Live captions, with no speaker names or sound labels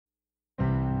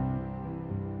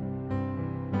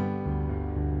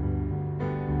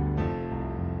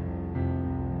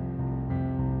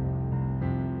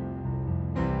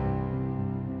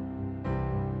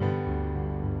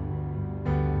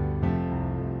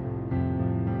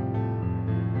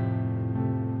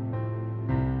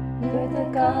You're the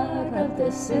God of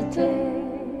this city.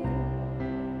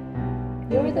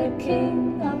 You're the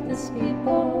King of this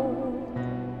people.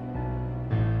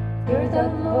 You're the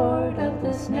Lord of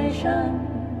this nation.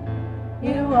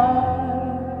 You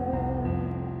are.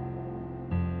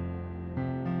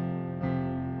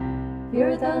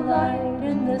 You're the light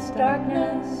in this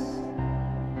darkness.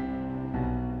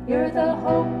 You're the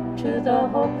hope to the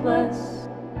hopeless.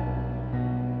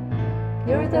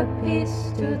 You're the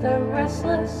peace to the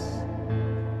restless.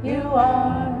 You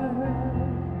are.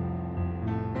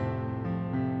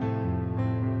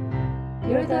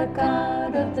 You're the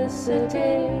God of this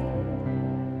city.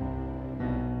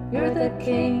 You're the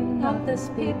King of this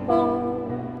people.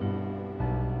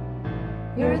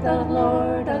 You're the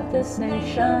Lord of this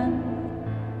nation.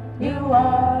 You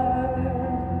are.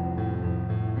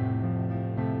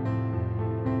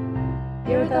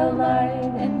 You're the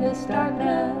light in this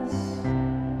darkness.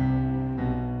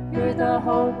 You're the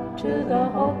hope to the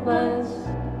hopeless.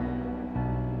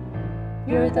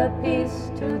 You're the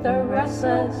peace to the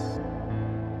restless.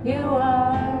 You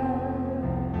are.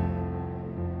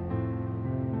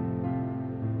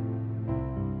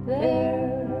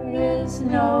 There is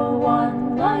no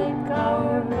one like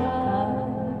our God.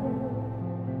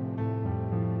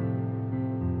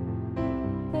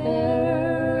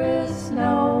 There is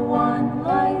no one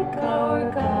like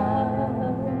our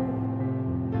God.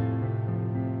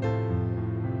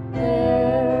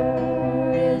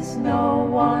 There is no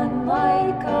one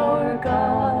like our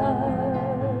God.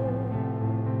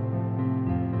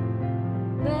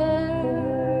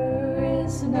 There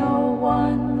is no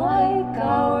one like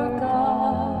our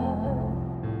God.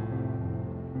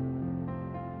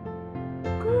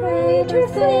 Greater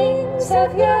things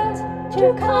have yet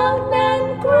to come,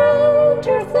 and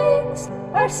greater things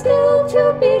are still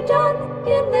to be done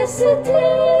in this city.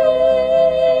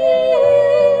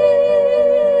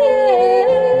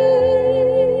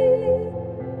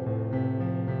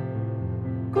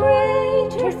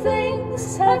 Greater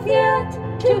things have yet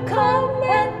to come,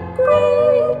 and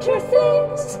greater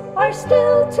things are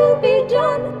still to be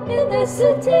done in this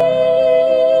city.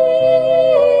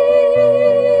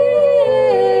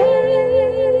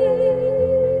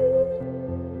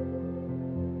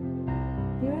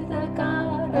 You're the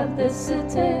God of this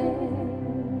city.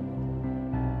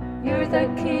 You're the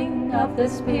King of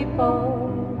this people.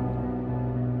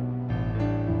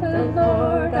 The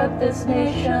Lord of this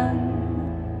nation.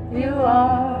 You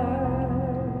are.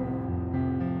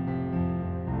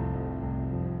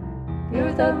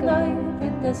 You're the light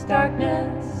in this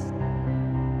darkness.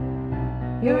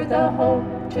 You're the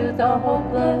hope to the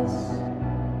hopeless.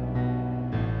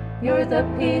 You're the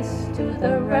peace to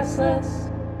the restless.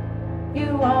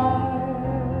 You are.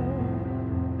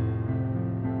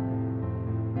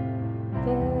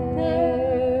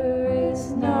 There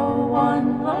is no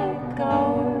one like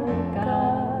our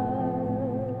God.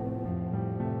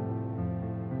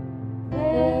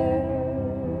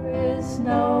 There is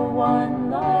no one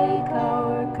like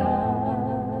our God.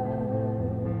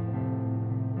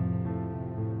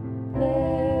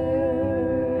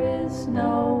 There is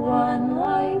no one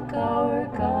like our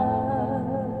God.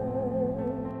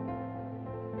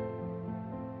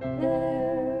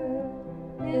 There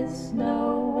is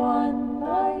no one